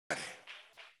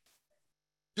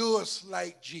Do us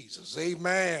like Jesus.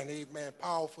 Amen. Amen.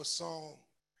 Powerful song.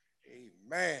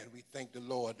 Amen. We thank the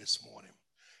Lord this morning.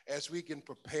 As we can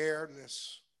prepare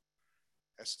this,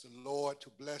 ask the Lord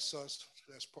to bless us.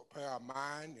 Let's prepare our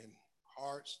mind and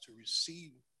hearts to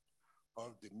receive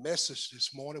of the message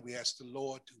this morning. We ask the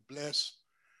Lord to bless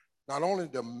not only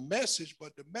the message,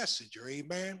 but the messenger.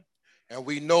 Amen. And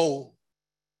we know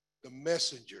the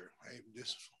messenger.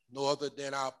 This no other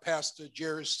than our pastor,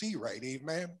 Jerry Seawright.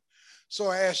 Amen. So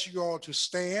I ask you all to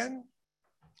stand.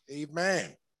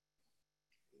 Amen.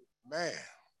 Amen.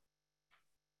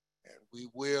 And we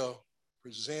will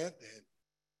present, and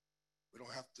we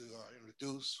don't have to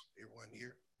introduce everyone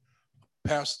here,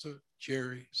 Pastor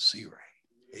Jerry Seawright.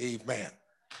 Amen.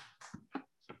 The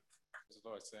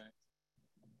Lord saying.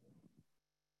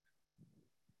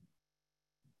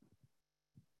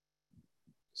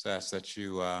 Just ask that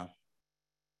you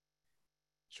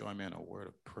join me in a word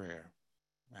of prayer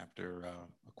after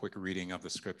a quick reading of the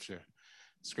scripture.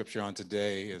 Scripture on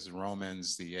today is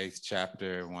Romans, the 8th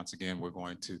chapter. Once again, we're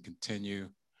going to continue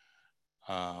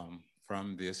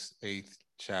from this 8th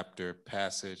chapter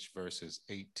passage, verses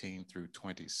 18 through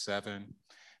 27.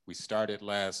 We started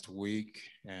last week,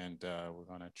 and we're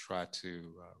going to try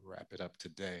to wrap it up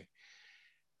today.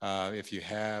 If you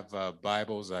have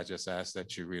Bibles, I just ask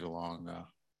that you read along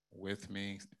with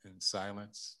me in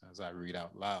silence as I read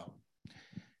out loud.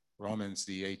 Romans,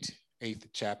 the 8th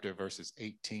chapter, verses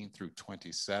 18 through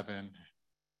 27,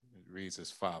 it reads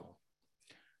as follows.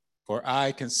 For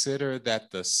I consider that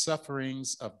the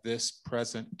sufferings of this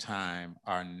present time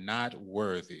are not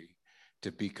worthy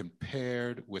to be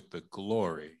compared with the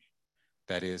glory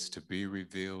that is to be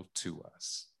revealed to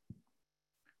us.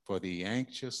 For the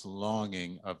anxious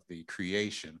longing of the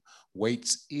creation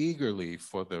waits eagerly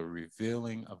for the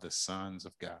revealing of the sons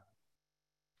of God.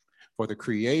 For the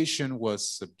creation was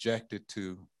subjected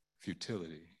to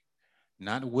futility,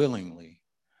 not willingly,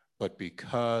 but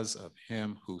because of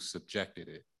him who subjected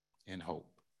it, in hope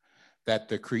that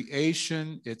the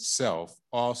creation itself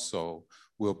also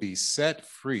will be set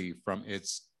free from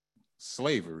its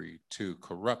slavery to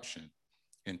corruption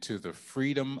into the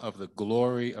freedom of the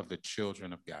glory of the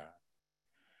children of God.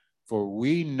 For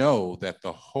we know that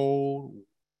the whole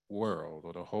world,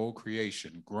 or the whole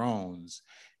creation, groans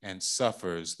and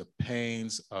suffers the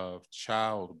pains of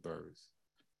childbirth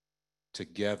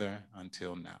together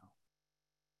until now.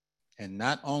 And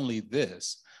not only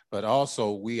this, but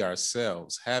also we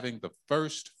ourselves, having the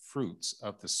first fruits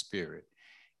of the Spirit,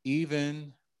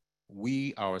 even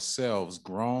we ourselves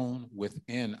groan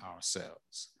within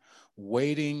ourselves,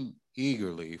 waiting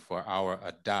eagerly for our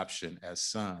adoption as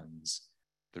sons,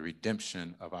 the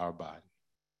redemption of our body.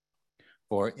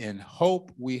 For in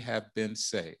hope we have been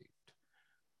saved.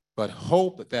 But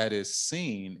hope that is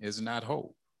seen is not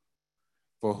hope.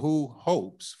 For who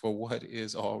hopes for what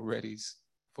he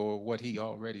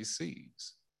already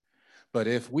sees? But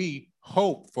if we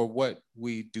hope for what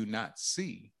we do not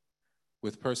see,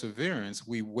 with perseverance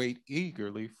we wait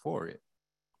eagerly for it.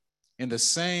 In the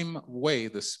same way,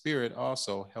 the Spirit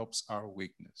also helps our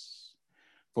weakness.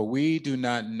 For we do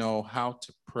not know how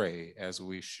to pray as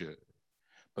we should,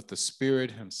 but the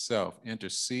Spirit himself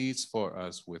intercedes for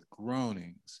us with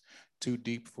groanings too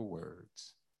deep for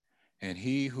words. And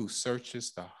he who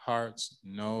searches the hearts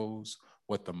knows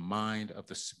what the mind of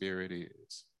the Spirit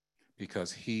is,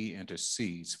 because he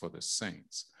intercedes for the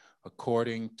saints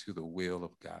according to the will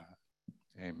of God.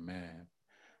 Amen.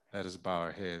 Let us bow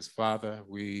our heads. Father,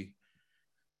 we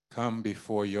come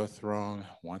before your throne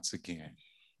once again.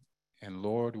 And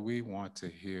Lord, we want to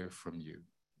hear from you.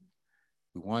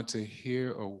 We want to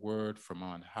hear a word from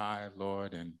on high,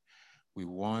 Lord, and we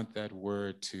want that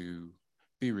word to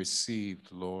be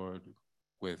received, Lord,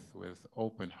 with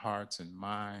open hearts and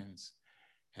minds,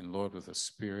 and Lord, with a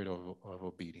spirit of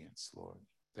obedience, Lord,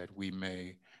 that we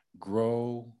may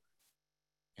grow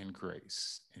in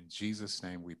grace. In Jesus'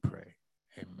 name we pray.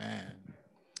 Amen.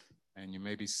 And you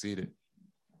may be seated.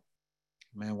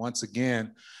 Man, once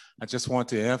again, I just want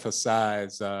to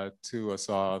emphasize to us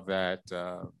all that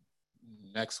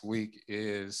next week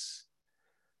is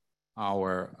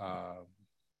our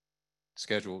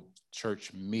scheduled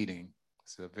church meeting.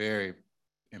 It's a very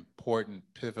important,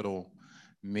 pivotal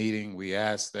meeting. We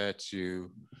ask that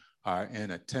you are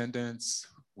in attendance.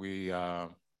 We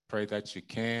pray that you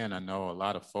can. I know a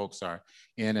lot of folks are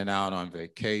in and out on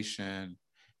vacation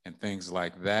and things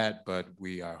like that, but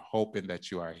we are hoping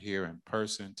that you are here in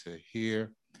person to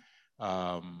hear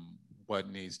what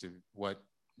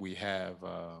we have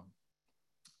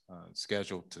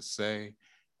scheduled to say.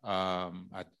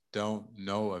 I don't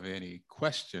know of any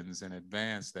questions in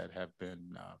advance that have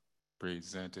been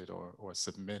presented or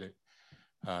submitted,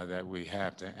 that we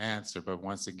have to answer. But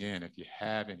once again, if you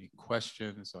have any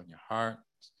questions on your heart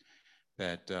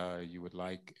that you would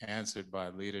like answered by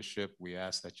leadership, we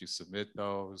ask that you submit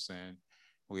those, and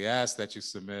we ask that you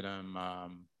submit them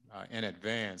in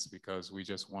advance, because we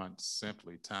just want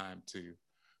simply time to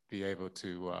be able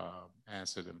to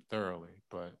answer them thoroughly.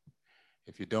 But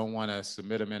if you don't want to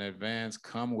submit them in advance,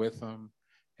 come with them,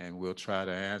 and we'll try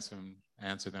to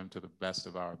answer them to the best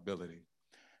of our ability.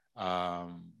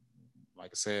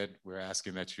 Like I said, we're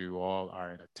asking that you all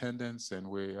are in attendance, and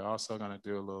we're also going to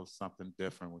do a little something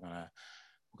different. We're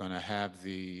going to have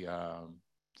the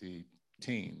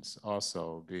teens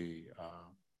also be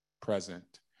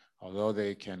present, although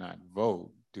they cannot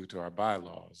vote due to our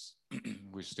bylaws.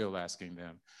 We're still asking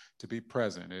them to be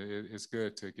present. It's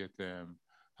good to get them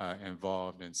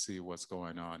involved and see what's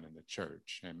going on in the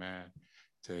church. Amen.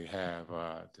 To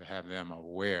have them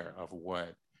aware of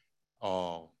what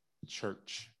all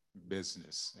church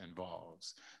business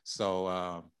involves.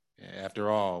 So after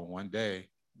all, one day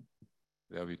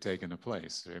they'll be taking the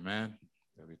place. Amen.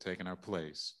 They'll be taking our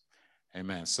place.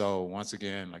 Amen. So once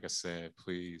again, like I said,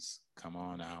 please come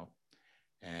on out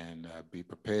and be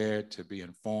prepared to be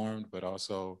informed, but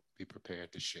also be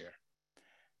prepared to share.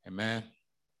 Amen.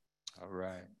 All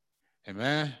right.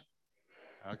 Amen.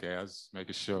 Okay, I was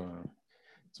making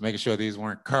sure these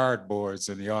weren't cardboards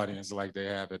in the audience like they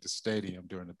have at the stadium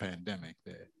during the pandemic.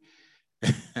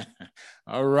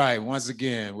 All right, once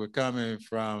again, we're coming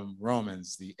from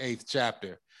Romans, the 8th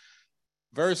chapter,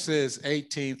 verses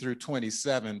 18 through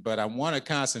 27, but I want to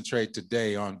concentrate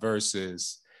today on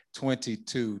verses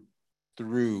 22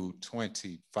 through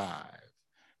 25.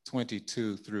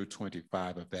 22 through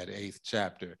 25 of that 8th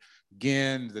chapter.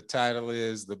 Again, the title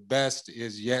is "The Best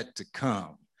Is Yet to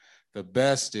Come." The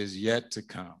best is yet to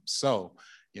come. So,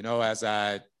 as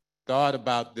I thought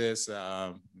about this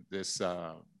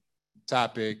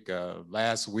topic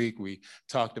last week, we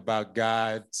talked about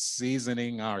God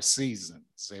seasoning our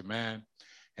seasons. Amen.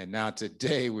 And now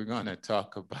today we're going to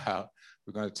talk about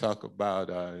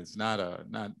it's not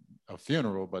a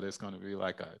funeral, but it's going to be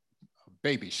like a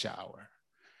baby shower.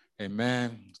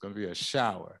 Amen. It's going to be a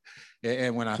shower.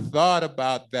 And when I thought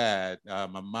about that,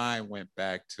 my mind went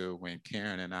back to when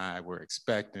Karen and I were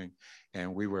expecting,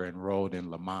 and we were enrolled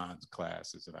in Lamont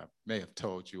classes. And I may have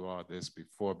told you all this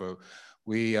before, but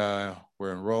we were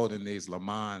enrolled in these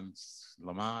Lamont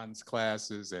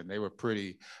classes, and they were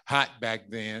pretty hot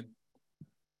back then.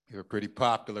 They were pretty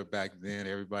popular back then.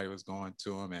 Everybody was going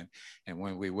to them. And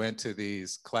when we went to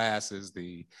these classes,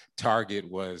 the target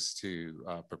was to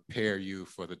prepare you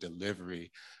for the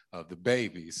delivery of the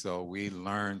baby. So we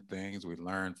learned things. We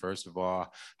learned, first of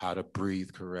all, how to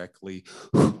breathe correctly.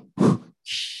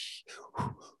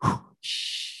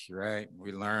 Right?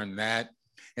 We learned that.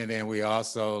 And then we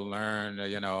also learned,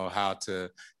 how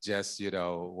to just,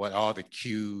 what all the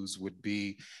cues would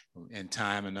be in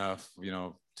time enough,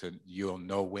 you'll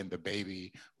know when the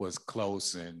baby was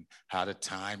close, and how to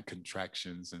time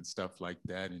contractions and stuff like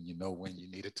that. And when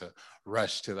you needed to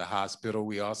rush to the hospital.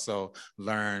 We also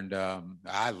learned,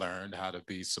 I learned how to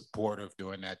be supportive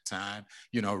during that time,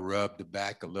 rub the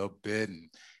back a little bit.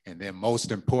 And then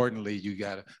most importantly, you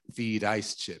got to feed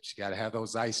ice chips. You got to have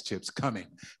those ice chips coming,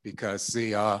 because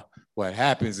see, what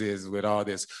happens is with all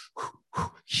this,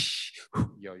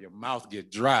 your mouth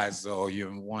get dry, so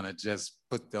you want to just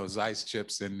put those ice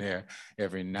chips in there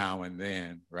every now and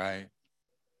then, right?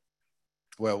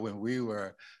 Well, when we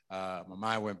were, my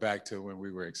mind went back to when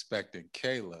we were expecting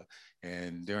Kayla,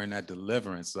 and during that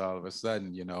deliverance, all of a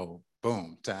sudden,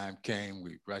 boom, time came.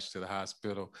 We rushed to the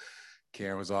hospital.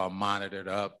 Karen was all monitored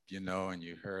up, and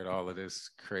you heard all of this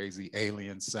crazy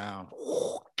alien sound.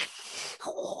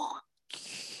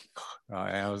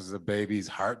 That was the baby's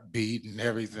heartbeat and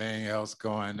everything else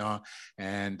going on.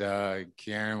 And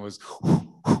Karen was,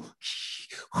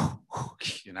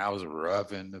 and I was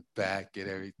rubbing the back and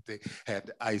everything, had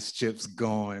the ice chips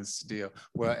going still.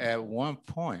 Well, at one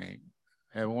point,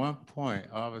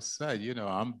 all of a sudden,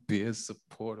 I'm being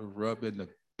supportive, rubbing the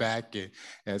back, and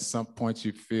at some point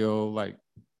you feel like,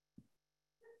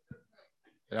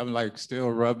 I'm like still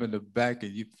rubbing the back,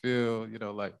 and you feel, you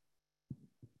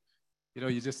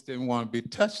just didn't want to be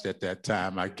touched at that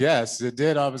time, I guess. And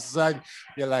then all of a sudden,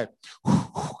 you're like,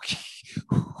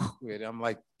 and I'm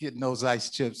like getting those ice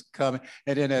chips coming.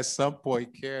 And then at some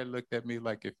point, Karen looked at me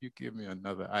like, if you give me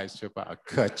another ice chip, I'll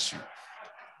cut you.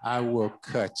 I will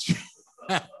cut you.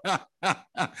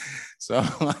 So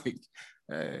I'm like,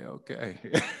 hey, okay.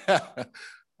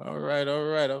 All right.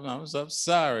 I'm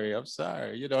sorry. I'm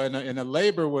sorry. You know, and the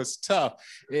labor was tough.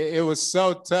 It was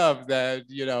so tough that,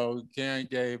 you know, Karen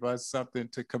gave us something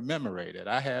to commemorate it.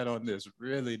 I had on this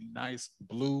really nice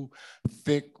blue,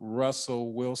 thick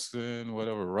Russell Wilson,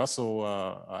 whatever, Russell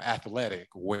athletic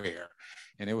wear.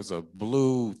 And it was a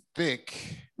blue,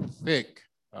 thick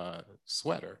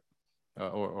sweater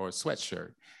or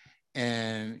sweatshirt.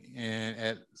 And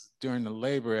during the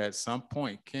labor, at some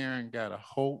point, Karen got a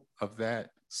hold of that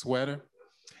sweater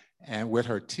and with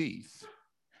her teeth,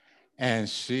 and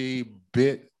she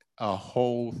bit a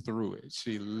hole through it.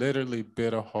 She literally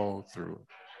bit a hole through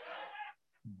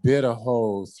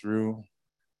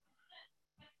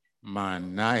my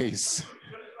nice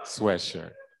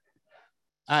sweatshirt.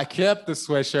 I kept the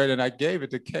sweatshirt and I gave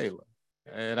it to Kayla.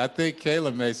 And I think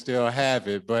Kayla may still have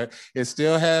it, but it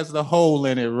still has the hole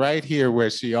in it right here where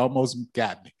she almost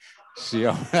got me.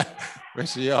 Where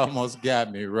she almost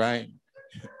got me, right?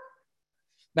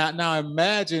 Now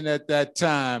imagine at that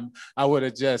time, I would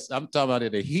have I'm talking about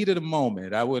in the heat of the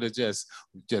moment, I would have just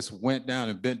went down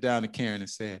and bent down to Karen and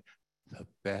said, the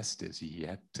best is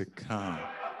yet to come.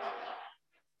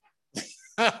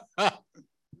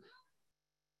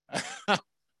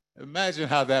 Imagine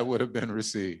how that would have been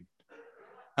received.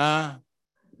 Huh?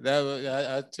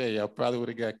 I tell you, I probably would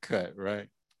have got cut, right?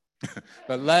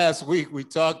 But last week we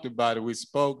talked about it. We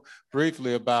spoke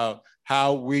briefly about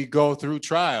how we go through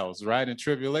trials, right? And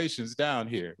tribulations down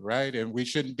here, right? And we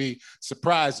shouldn't be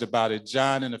surprised about it.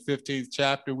 John in the 15th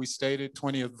chapter, we stated,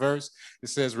 20th verse, it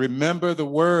says, remember the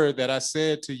word that I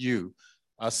said to you,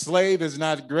 a slave is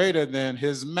not greater than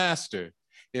his master.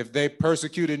 If they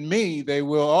persecuted me, they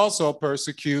will also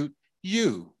persecute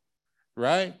you,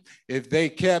 right? If they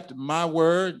kept my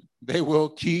word, they will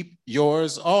keep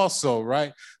yours also,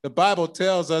 right? The Bible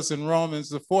tells us in Romans,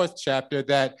 the 4th chapter,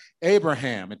 that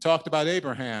Abraham, it talked about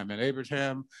Abraham, and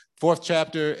Abraham, 4th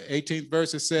chapter, 18th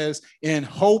verse, it says, in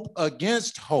hope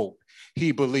against hope,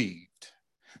 he believed,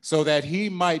 so that he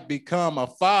might become a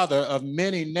father of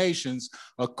many nations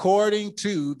according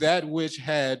to that which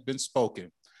had been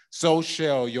spoken. So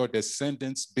shall your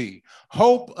descendants be.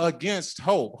 Hope against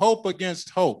hope, hope against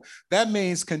hope. That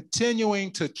means continuing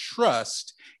to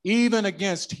trust even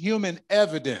against human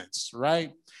evidence,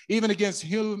 right? Even against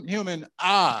human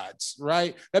odds,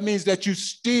 right? That means that you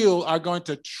still are going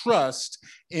to trust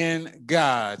in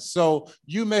God. So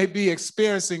you may be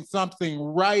experiencing something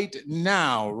right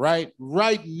now, right?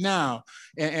 Right now.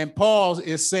 And Paul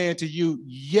is saying to you,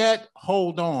 yet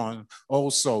hold on,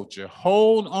 old soldier.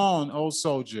 Hold on, old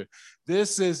soldier.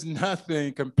 This is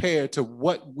nothing compared to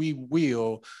what we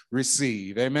will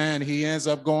receive. Amen. He ends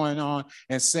up going on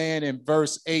and saying in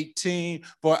verse 18,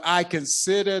 for I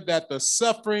consider that the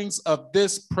sufferings of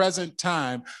this present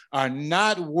time are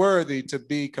not worthy to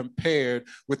be compared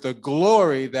with the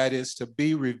glory that is to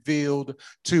be revealed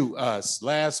to us.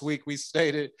 Last week we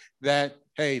stated that,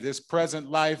 hey, this present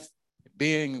life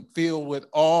being filled with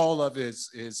all of its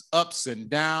ups and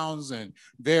downs and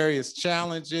various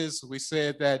challenges, we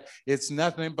said that it's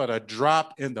nothing but a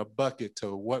drop in the bucket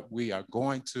to what we are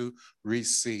going to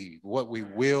receive, what we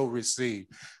will receive.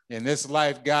 In this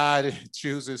life, God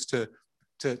chooses to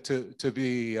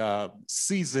be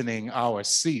seasoning our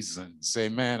seasons.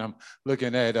 Amen. I'm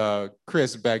looking at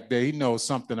Chris back there. He knows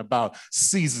something about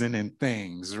seasoning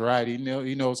things, right? He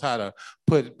knows how to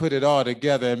put it all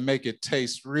together and make it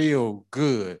taste real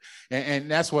good.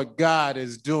 And that's what God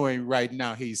is doing right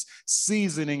now. He's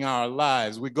seasoning our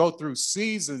lives. We go through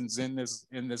seasons in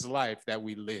this life that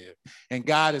we live. And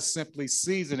God is simply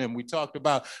seasoning. We talked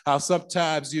about how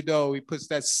sometimes, He puts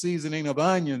that seasoning of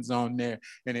onions on there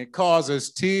and it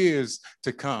causes tears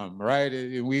to come, right?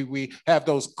 We have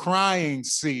those crying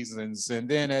seasons. And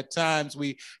then at times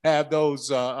we have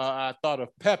those, I thought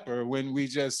of pepper when we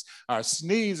just are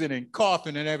sneezing and coughing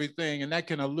and everything, and that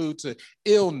can allude to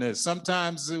illness.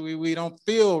 Sometimes we don't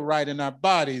feel right in our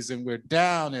bodies and we're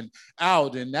down and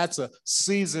out, and that's a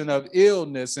season of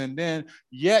illness. And then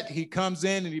yet He comes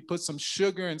in and He puts some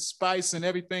sugar and spice and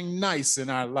everything nice in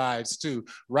our lives too,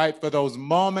 right? For those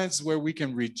moments where we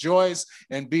can rejoice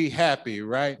and be happy,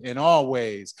 right? In all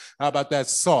ways. How about that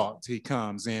salt He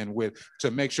comes in with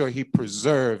to make sure He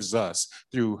preserves us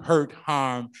through hurt,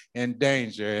 harm, and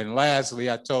danger. And lastly,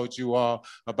 I told you all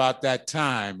about that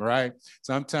time, right?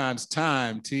 Sometimes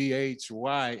time,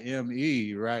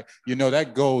 T-H-Y-M-E, right?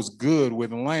 That goes good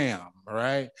with lamb,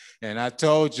 right? And I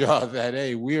told y'all that,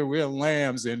 hey, we're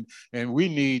lambs and we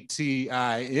need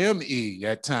T-I-M-E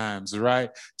at times,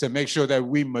 right? To make sure that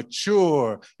we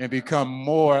mature and become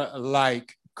more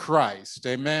like Christ.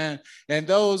 Amen. And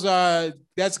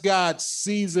that's God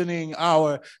seasoning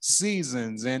our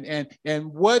seasons. And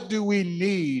what do we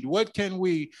need? What can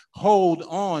we hold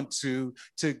on to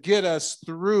get us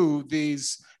through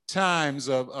these times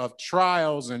of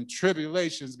trials and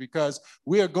tribulations? Because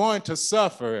we are going to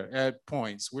suffer at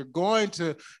points. We're going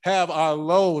to have our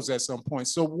lows at some point.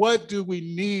 So what do we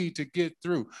need to get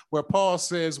through? Where Paul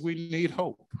says we need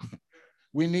hope.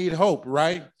 We need hope,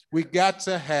 right? We got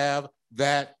to have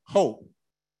that hope.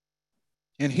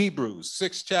 In Hebrews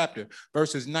 6th chapter,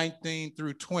 verses 19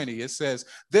 through 20, it says,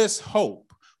 this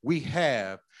hope we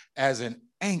have as an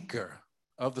anchor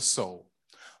of the soul,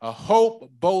 a hope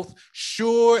both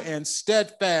sure and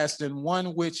steadfast, and one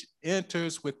which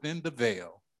enters within the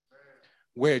veil,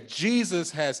 where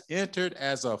Jesus has entered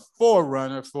as a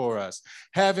forerunner for us,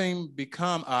 having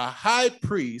become a high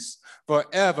priest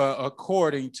forever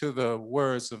according to the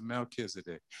words of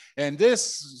Melchizedek. And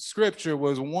this scripture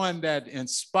was one that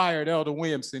inspired Elder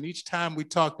Williamson. Each time we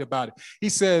talked about it, he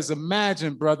says,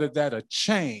 imagine, brother, that a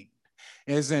chain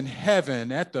is in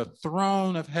heaven at the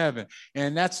throne of heaven.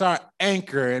 And that's our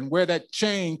anchor, and where that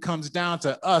chain comes down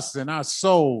to us and our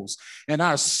souls. And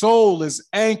our soul is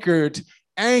anchored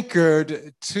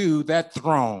to that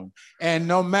throne. And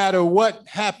no matter what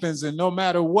happens and no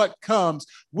matter what comes,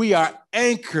 we are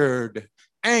anchored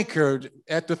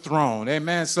at the throne.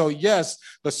 Amen. So yes,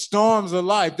 the storms of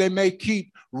life, they may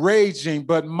keep raging,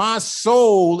 but my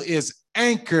soul is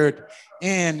anchored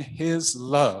in his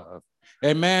love.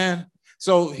 Amen.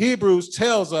 So Hebrews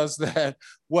tells us that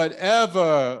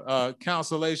whatever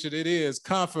consolation it is,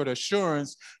 comfort,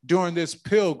 assurance during this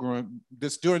pilgrimage,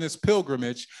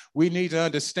 we need to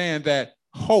understand that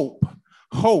hope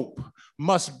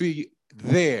must be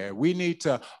there. We need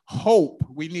to hope.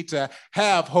 We need to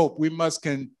have hope. We must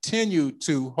continue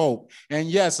to hope. And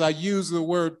yes, I use the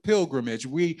word pilgrimage.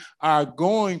 We are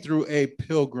going through a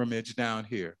pilgrimage down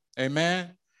here.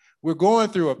 Amen. We're going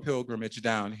through a pilgrimage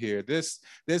down here. This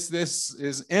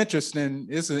is interesting.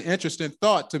 It's an interesting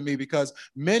thought to me, because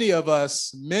many of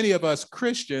us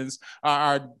Christians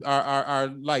are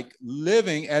like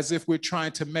living as if we're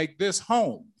trying to make this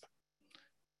home.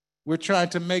 We're trying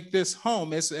to make this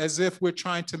home. It's as if we're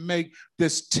trying to make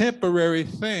this temporary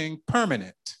thing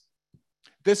permanent.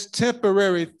 This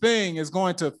temporary thing is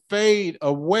going to fade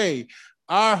away.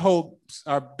 Our hopes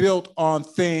are built on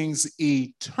things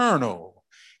eternal.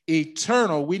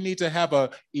 Eternal. We need to have an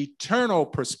eternal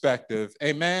perspective.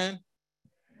 Amen.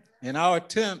 In our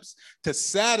attempts to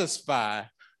satisfy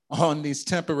on these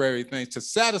temporary things, to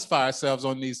satisfy ourselves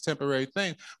on these temporary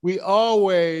things, we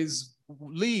always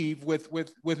leave with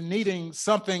needing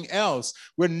something else.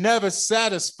 We're never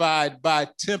satisfied by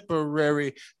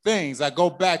temporary things. I go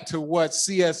back to what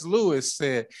C.S. Lewis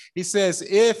said. He says,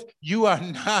 if you are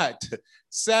not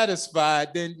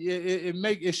satisfied, then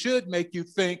it should make you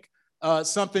think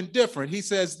something different. He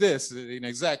says this, an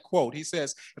exact quote. He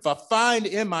says, if I find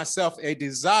in myself a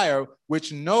desire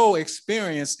which no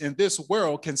experience in this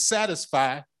world can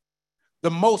satisfy,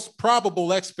 the most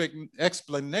probable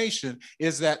explanation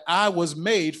is that I was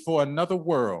made for another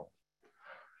world.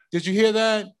 Did you hear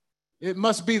that? It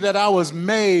must be that I was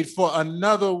made for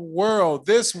another world.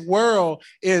 This world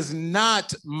is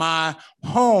not my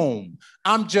home.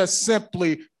 I'm just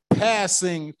simply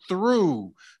passing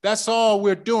through. That's all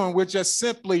we're doing. We're just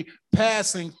simply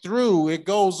passing through. It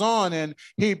goes on in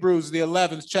Hebrews, the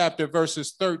 11th chapter,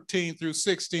 verses 13 through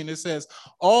 16. It says,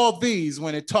 all these,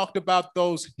 when it talked about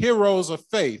those heroes of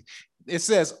faith, it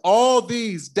says, all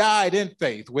these died in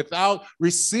faith without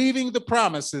receiving the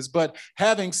promises, but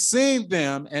having seen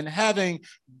them and having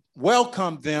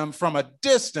welcomed them from a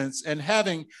distance and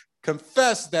having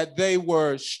confessed that they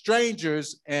were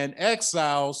strangers and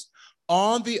exiles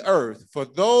on the earth. For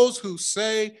those who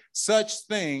say such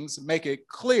things make it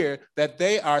clear that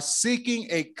they are seeking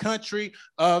a country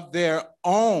of their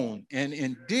own. And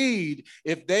indeed,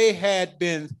 if they had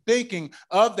been thinking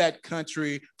of that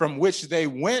country from which they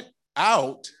went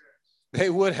out, they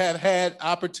would have had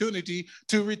opportunity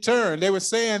to return. They were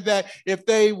saying that if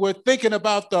they were thinking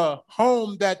about the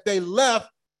home that they left,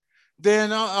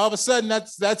 then all of a sudden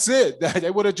that's it.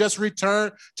 They would have just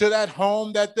returned to that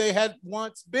home that they had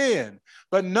once been.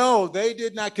 But no, they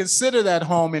did not consider that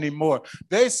home anymore.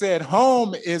 They said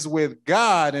home is with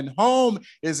God and home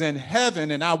is in heaven,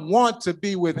 and I want to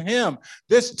be with him.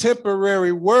 This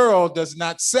temporary world does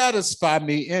not satisfy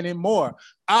me anymore.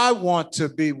 I want to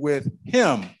be with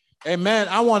him. Amen.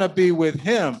 I want to be with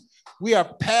him. We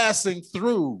are passing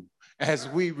through as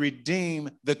we redeem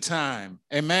the time.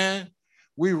 Amen.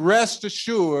 We rest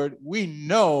assured, we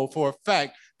know for a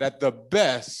fact that the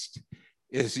best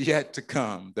is yet to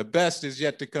come. The best is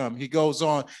yet to come. He goes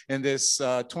on in this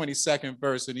 22nd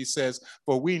verse and he says,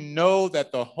 for we know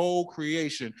that the whole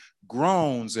creation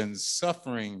groans and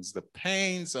sufferings, the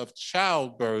pains of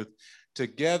childbirth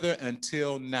together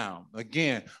until now.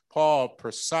 Again, Paul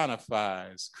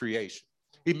personifies creation.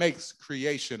 He makes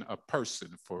creation a person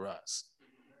for us.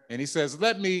 And he says,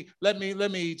 let me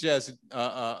just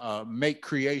make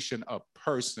creation a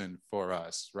person for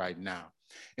us right now.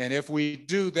 And if we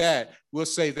do that, we'll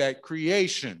say that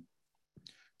creation,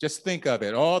 just think of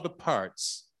it, all the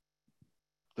parts,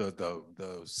 the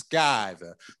sky,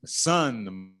 the sun,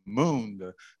 the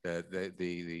moon,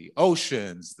 the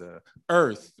oceans, the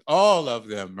earth, all of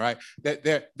them, right?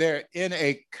 That they're in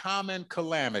a common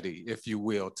calamity, if you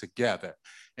will, together.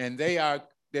 And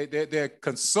they're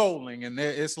consoling, and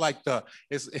it's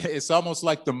almost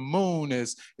like the moon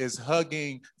is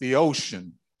hugging the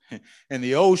ocean, and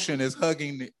the ocean is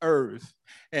hugging the earth,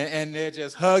 and they're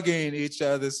just hugging each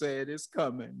other, saying, it's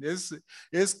coming.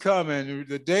 It's coming.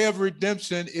 The day of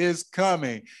redemption is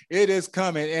coming. It is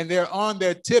coming. And they're on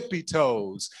their tippy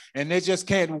toes, and they just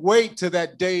can't wait till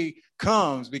that day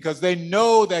comes, because they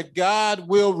know that God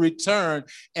will return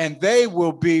and they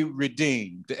will be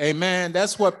redeemed. Amen.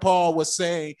 That's what Paul was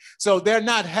saying. So they're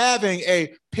not having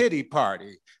a pity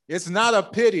party. It's not a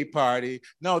pity party.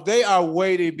 No, they are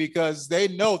waiting because they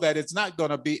know that it's not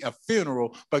going to be a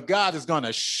funeral, but God is going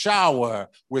to shower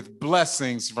with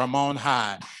blessings from on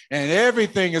high. And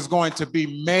everything is going to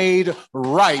be made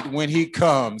right when he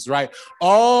comes, right?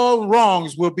 All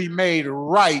wrongs will be made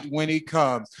right when he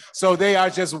comes. So they are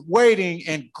just waiting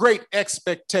in great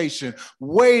expectation,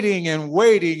 waiting and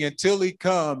waiting until he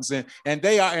comes. And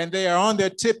they are on their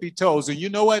tippy toes. And you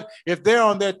know what? If they're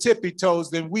on their tippy toes,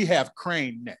 then we have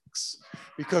crane necks,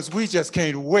 because we just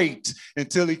can't wait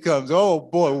until he comes. Oh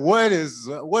boy, what is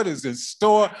in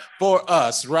store for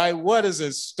us, right? What is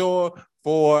in store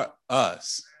for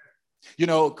us? You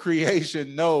know,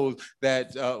 creation knows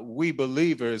that we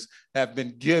believers have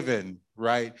been given,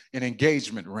 right, an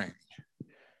engagement ring,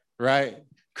 right?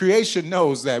 Creation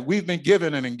knows that we've been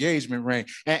given an engagement ring.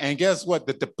 And guess what?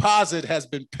 The deposit has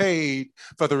been paid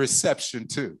for the reception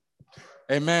too.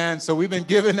 Amen. So we've been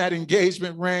given that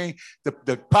engagement ring. The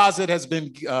deposit has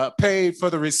been paid for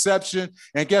the reception.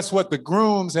 And guess what? The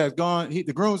grooms have gone. The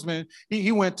groomsman,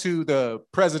 he went to the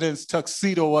president's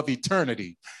tuxedo of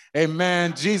eternity.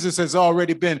 Amen. Jesus has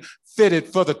already been fitted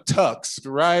for the tux,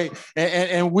 right?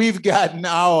 And we've gotten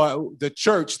the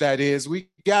church, that is, we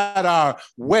got our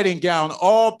wedding gown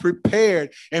all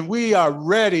prepared, and we are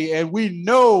ready, and we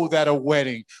know that a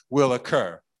wedding will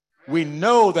occur. We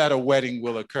know that a wedding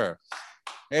will occur.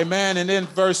 Amen. And then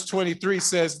verse 23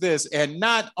 says this, and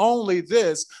not only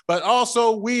this, but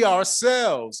also we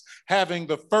ourselves, having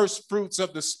the first fruits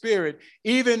of the Spirit,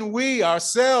 even we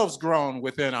ourselves groan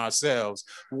within ourselves,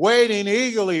 waiting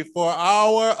eagerly for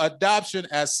our adoption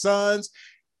as sons,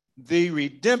 the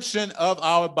redemption of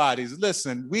our bodies.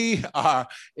 Listen, we are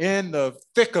in the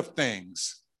thick of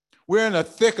things. We're in the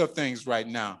thick of things right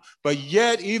now. But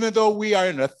yet, even though we are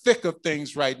in the thick of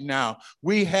things right now,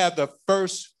 we have the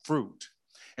first fruit.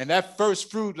 And that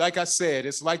first fruit, like I said,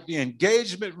 it's like the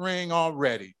engagement ring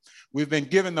already. We've been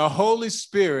given the Holy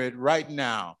Spirit right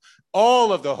now,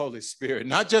 all of the Holy Spirit,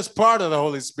 not just part of the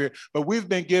Holy Spirit, but we've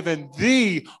been given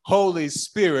the Holy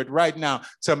Spirit right now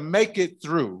to make it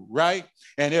through, right?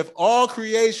 And if all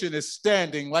creation is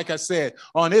standing, like I said,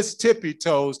 on its tippy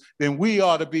toes, then we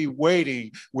ought to be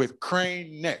waiting with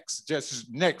crane necks,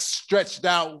 just necks stretched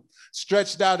out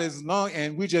as long,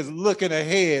 and we just looking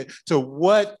ahead to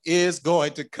what is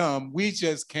going to come. We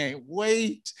just can't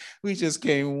wait. We just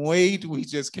can't wait. We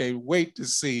just can't wait to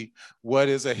see what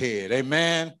is ahead.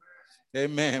 Amen.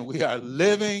 Amen. We are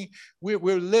living, we're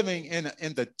living in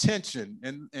the tension.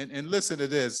 And listen to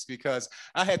this, because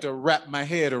I had to wrap my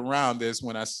head around this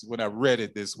when I read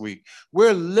it this week.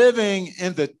 We're living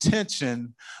in the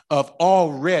tension of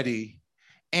already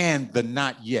and the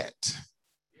not yet.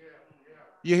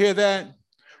 You hear that?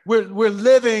 We're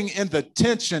living in the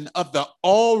tension of the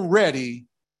already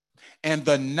and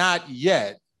the not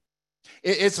yet.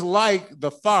 It's like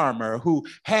the farmer who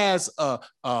has a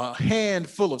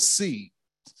handful of seeds,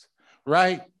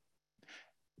 right?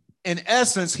 In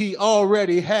essence, he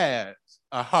already has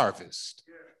a harvest,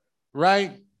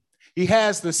 right? He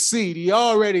has the seed. He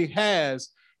already has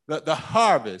the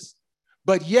harvest,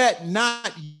 but yet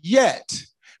not yet.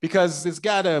 Because it's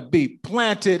got to be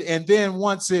planted, and then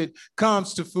once it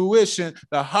comes to fruition,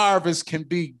 the harvest can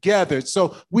be gathered.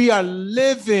 So we are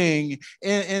living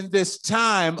in this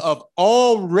time of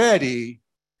already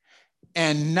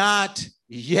and not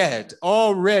yet.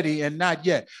 Already and not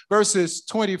yet. Verses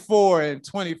 24 and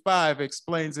 25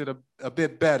 explains it a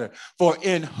bit better. For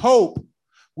in hope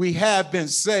we have been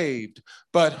saved,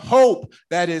 but hope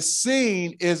that is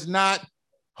seen is not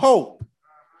hope.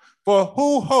 For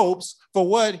who hopes for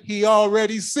what he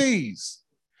already sees?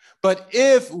 But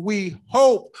if we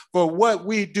hope for what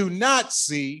we do not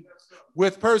see,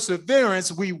 with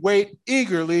perseverance, we wait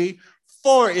eagerly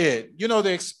for it. You know,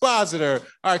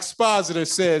 our expositor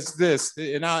says this,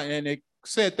 and it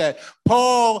said that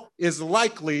Paul is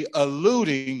likely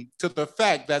alluding to the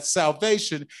fact that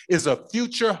salvation is a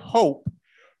future hope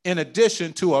in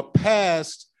addition to a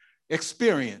past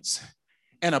experience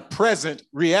and a present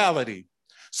reality.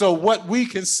 So what we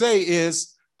can say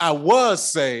is, I was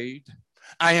saved,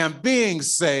 I am being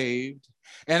saved,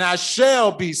 and I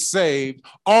shall be saved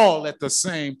all at the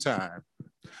same time.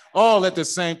 All at the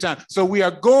same time. So we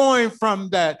are going from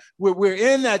that, we're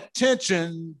in that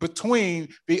tension between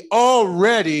the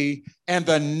already and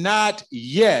the not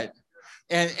yet.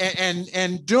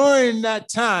 And during that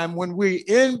time, when we're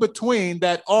in between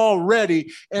that already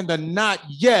and the not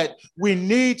yet, we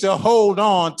need to hold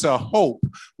on to hope.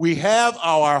 We have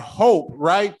our hope,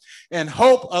 right? And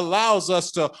hope allows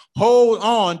us to hold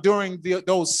on during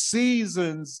those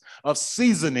seasons of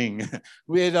seasoning.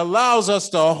 It allows us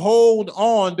to hold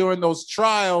on during those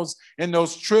trials and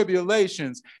those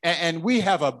tribulations. And we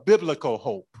have a biblical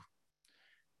hope.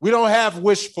 We don't have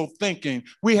wishful thinking.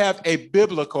 We have a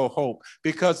biblical hope,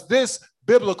 because this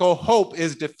biblical hope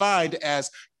is defined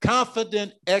as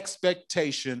confident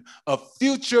expectation of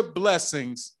future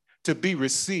blessings to be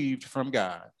received from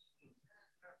God.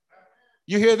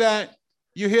 You hear that?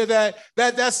 You hear that?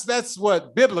 That's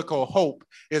what biblical hope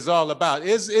is all about.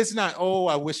 It's not, oh,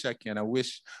 I wish I can. I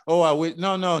wish.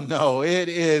 No. It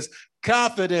is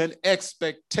confident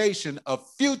expectation of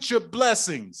future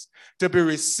blessings to be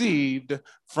received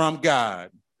from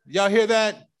God. Y'all hear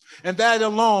that? And that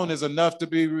alone is enough to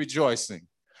be rejoicing.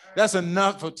 That's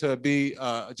enough to be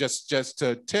just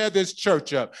to tear this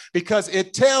church up, because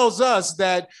it tells us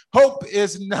that hope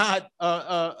is not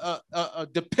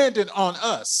dependent on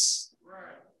us.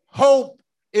 Hope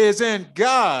is in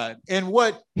God and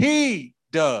what he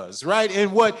does, right?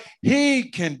 And what he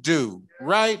can do,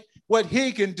 right? What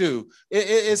he can do.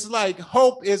 It's like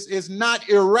hope is not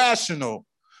irrational,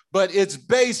 but it's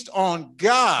based on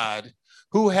God,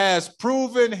 who has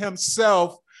proven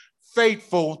himself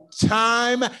faithful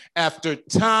time after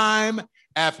time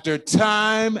after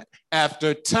time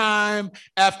after time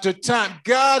after time.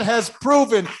 God has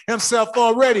proven himself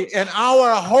already, and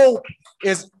our hope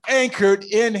is anchored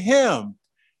in him.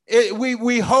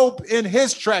 We hope in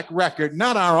his track record,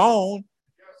 not our own.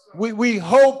 We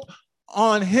hope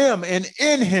on him and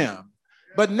in him,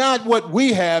 but not what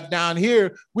we have down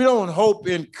here. We don't hope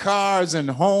in cars and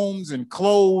homes and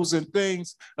clothes and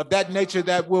things of that nature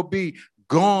that will be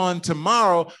gone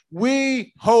tomorrow.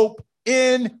 We hope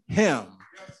in him.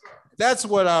 That's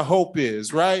what our hope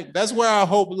is, right? That's where our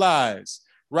hope lies,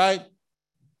 right?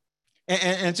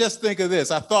 And just think of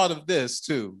this. I thought of this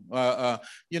too.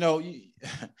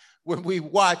 When we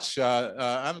watch,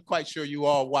 I'm quite sure you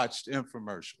all watched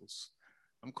infomercials.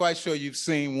 I'm quite sure you've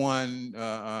seen one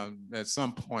at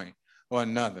some point or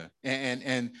another.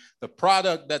 And the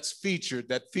product that's featured,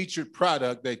 that featured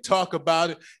product, they talk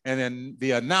about it, and then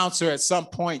the announcer at some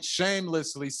point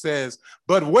shamelessly says,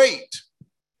 but wait,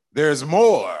 there's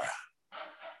more,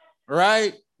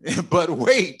 right? But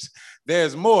wait,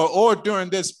 there's more. Or during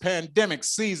this pandemic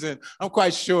season, I'm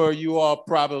quite sure you all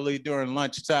probably during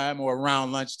lunchtime or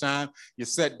around lunchtime, you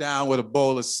sat down with a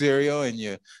bowl of cereal and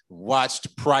you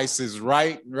watched Price is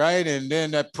Right? And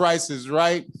then that Price is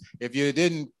Right, if you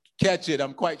didn't catch it,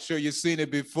 I'm quite sure you've seen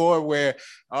it before, where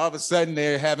all of a sudden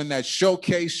they're having that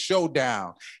showcase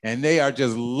showdown and they are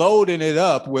just loading it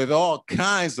up with all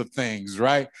kinds of things,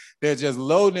 right? They're just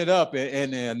loading it up,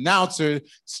 and the announcer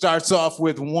starts off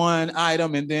with one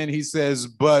item and then he says,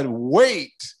 but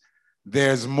wait,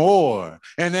 there's more.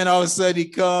 And then all of a sudden he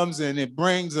comes and it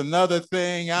brings another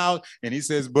thing out and he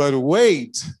says, but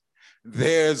wait,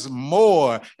 there's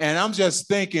more. And I'm just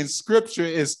thinking Scripture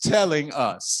is telling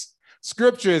us,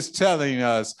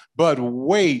 but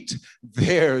wait,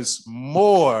 there's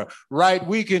more, right?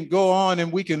 We can go on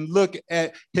and we can look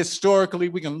at historically,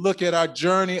 we can look at our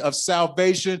journey of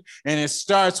salvation, and it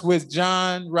starts with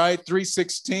John, right?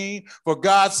 3:16, for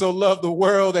God so loved the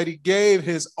world that he gave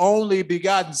his only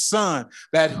begotten son,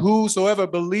 that whosoever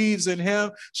believes in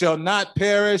him shall not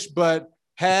perish, but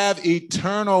have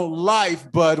eternal life.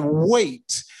 But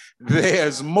wait,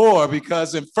 there's more,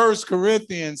 because in 1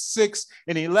 Corinthians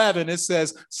 6:11, it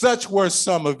says, such were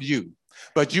some of you,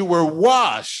 but you were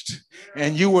washed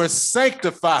and you were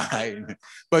sanctified,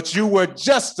 but you were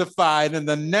justified in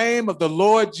the name of the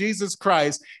Lord Jesus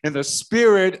Christ in the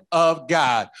Spirit of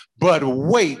God. But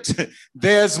wait,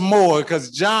 there's more,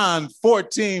 because John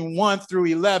 14, 1 through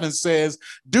 11 says,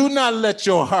 do not let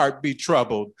your heart be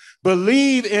troubled.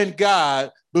 Believe in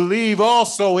God, believe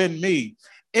also in me.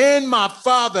 In my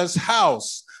Father's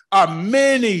house are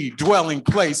many dwelling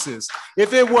places.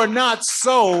 If it were not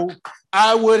so,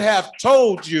 I would have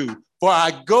told you, for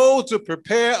I go to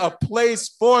prepare a place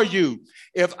for you.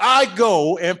 If I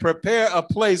go and prepare a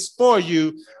place for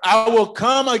you, I will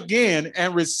come again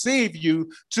and receive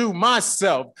you to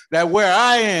myself, that where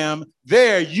I am,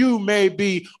 there you may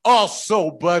be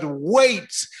also. But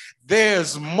wait,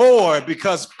 there's more,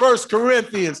 because 1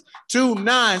 Corinthians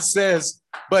 2:9 says,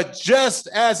 but just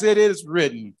as it is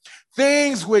written,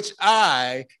 things which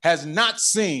eye has not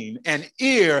seen and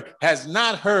ear has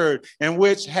not heard, and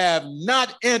which have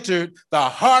not entered the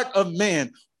heart of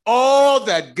man, all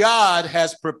that God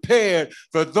has prepared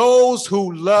for those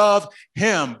who love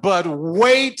him. But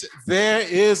wait, there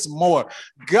is more.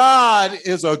 God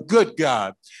is a good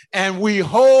God, and we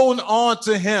hold on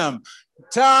to him.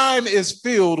 Time is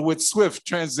filled with swift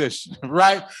transition,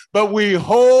 right? But we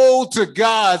hold to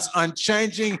God's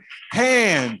unchanging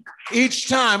hand. Each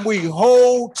time we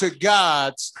hold to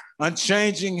God's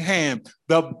unchanging hand.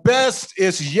 The best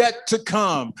is yet to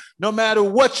come, no matter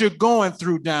what you're going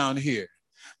through down here.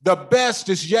 The best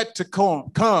is yet to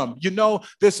come. You know,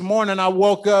 this morning I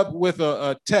woke up with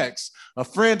a text. A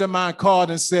friend of mine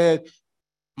called and said,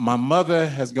 my mother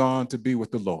has gone to be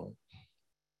with the Lord.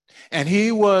 And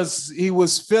he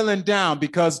was feeling down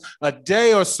because a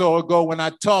day or so ago when I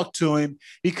talked to him,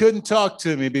 he couldn't talk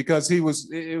to me because it was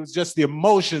just the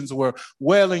emotions were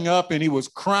welling up, and he was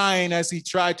crying as he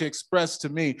tried to express to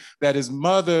me that his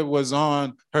mother was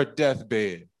on her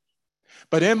deathbed.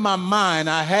 But in my mind,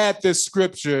 I had this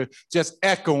scripture just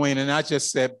echoing, and I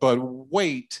just said, but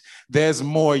wait, there's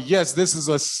more. Yes, this is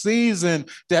a season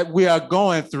that we are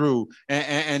going through,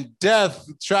 and death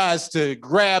tries to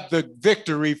grab the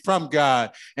victory from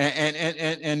God,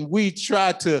 and we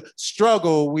try to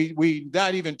struggle. We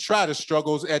not even try to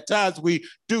struggle. At times we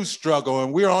do struggle,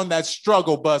 and we're on that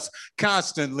struggle bus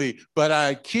constantly. But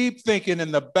I keep thinking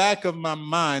in the back of my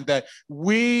mind that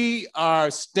we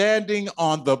are standing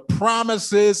on the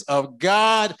promises of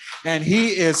God, and he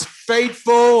is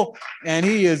faithful, and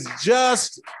he is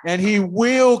just, and he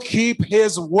will keep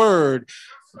his word.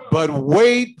 But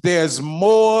wait, there's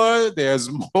more, there's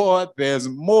more, there's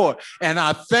more. And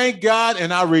I thank God,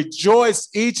 and I rejoice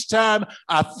each time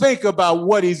I think about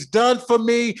what he's done for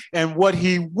me and what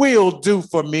he will do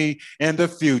for me in the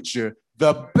future.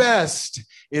 The best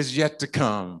is yet to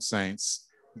come, saints.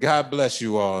 God bless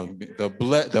you all.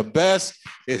 The best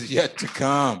is yet to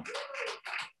come.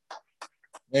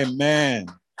 Amen.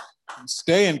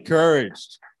 Stay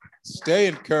encouraged. Stay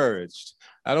encouraged.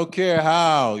 I don't care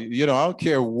how, I don't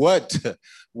care what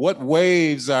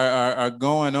waves are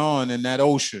going on in that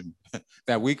ocean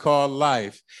that we call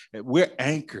life. We're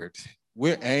anchored.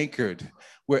 We're anchored.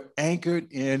 We're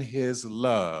anchored in his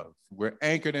love. We're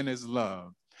anchored in his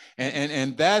love.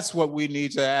 And that's what we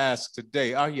need to ask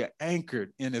today. Are you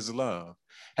anchored in his love?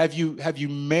 Have you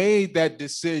made that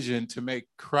decision to make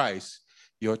Christ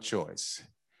your choice?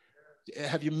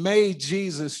 Have you made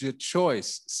Jesus your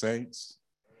choice, saints?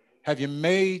 Have you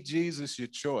made Jesus your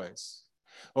choice?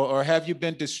 Or have you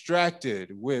been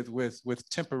distracted with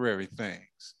temporary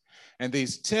things? And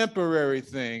these temporary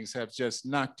things have just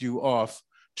knocked you off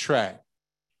track.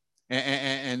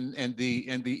 And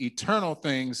the eternal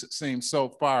things seem so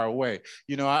far away.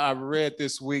 I read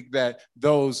this week that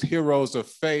those heroes of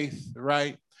faith,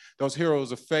 right? Those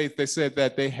heroes of faith, they said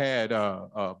that they had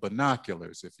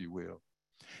binoculars, if you will.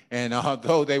 And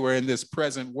although they were in this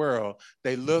present world,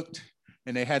 they looked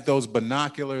and they had those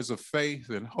binoculars of faith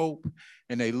and hope,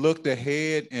 and they looked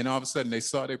ahead, and all of a sudden they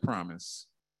saw their promise.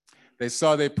 They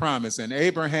saw their promise. And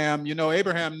Abraham,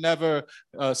 Abraham never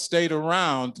stayed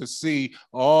around to see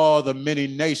all the many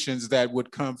nations that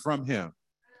would come from him.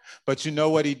 But you know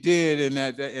what he did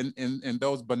in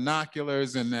those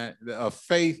binoculars and that of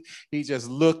faith? He just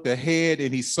looked ahead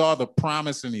and he saw the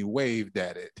promise and he waved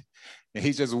at it. And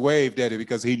he just waved at it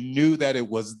because he knew that it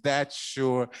was that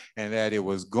sure and that it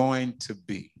was going to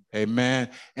be. Amen.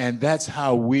 And that's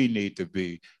how we need to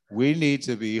be. We need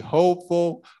to be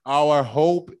hopeful. Our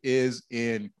hope is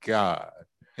in God.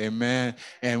 Amen.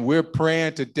 And we're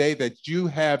praying today that you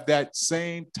have that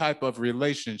same type of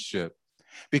relationship,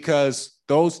 because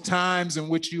those times in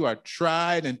which you are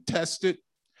tried and tested,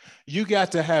 you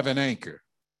got to have an anchor.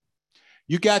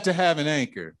 You got to have an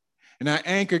anchor. And that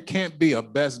anchor can't be a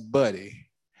best buddy.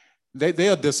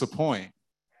 They'll disappoint.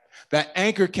 That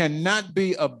anchor cannot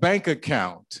be a bank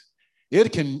account.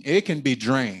 It can be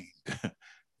drained.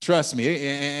 Trust me.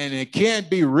 And it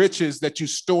can't be riches that you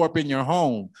store up in your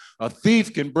home. A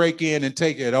thief can break in and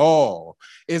take it all.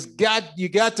 You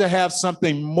got to have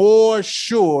something more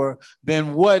sure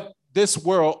than what this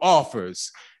world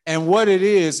offers. And what it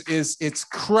is it's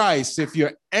Christ. If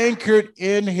you're anchored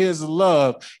in his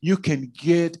love, you can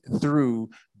get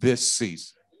through this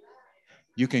season.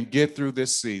 You can get through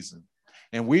this season.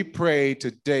 And we pray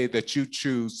today that you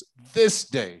choose this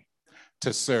day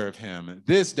to serve him.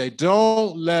 This day,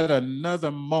 don't let another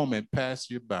moment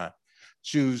pass you by.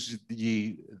 Choose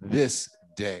ye this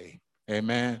day.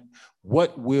 Amen.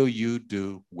 What will you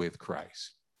do with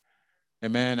Christ?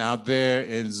 Amen. Out there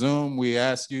in Zoom, we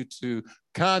ask you to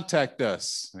contact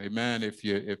us. Amen. If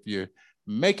you're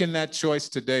making that choice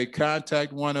today,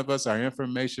 contact one of us. Our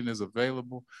information is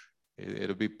available.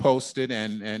 It'll be posted.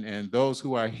 And those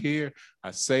who are here, I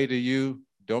say to you,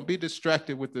 don't be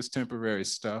distracted with this temporary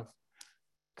stuff.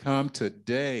 Come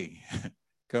today.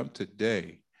 Come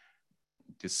today.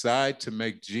 Decide to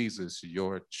make Jesus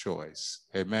your choice.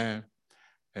 Amen.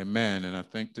 Amen. And I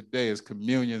think today is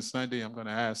Communion Sunday. I'm going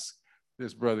to ask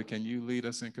this brother, can you lead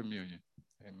us in communion?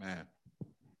 Amen.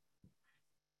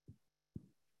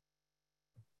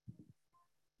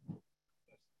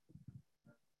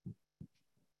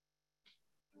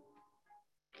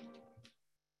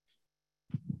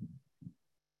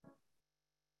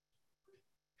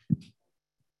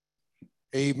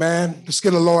 Amen. Let's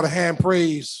give the Lord a hand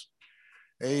praise.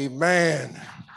 Amen.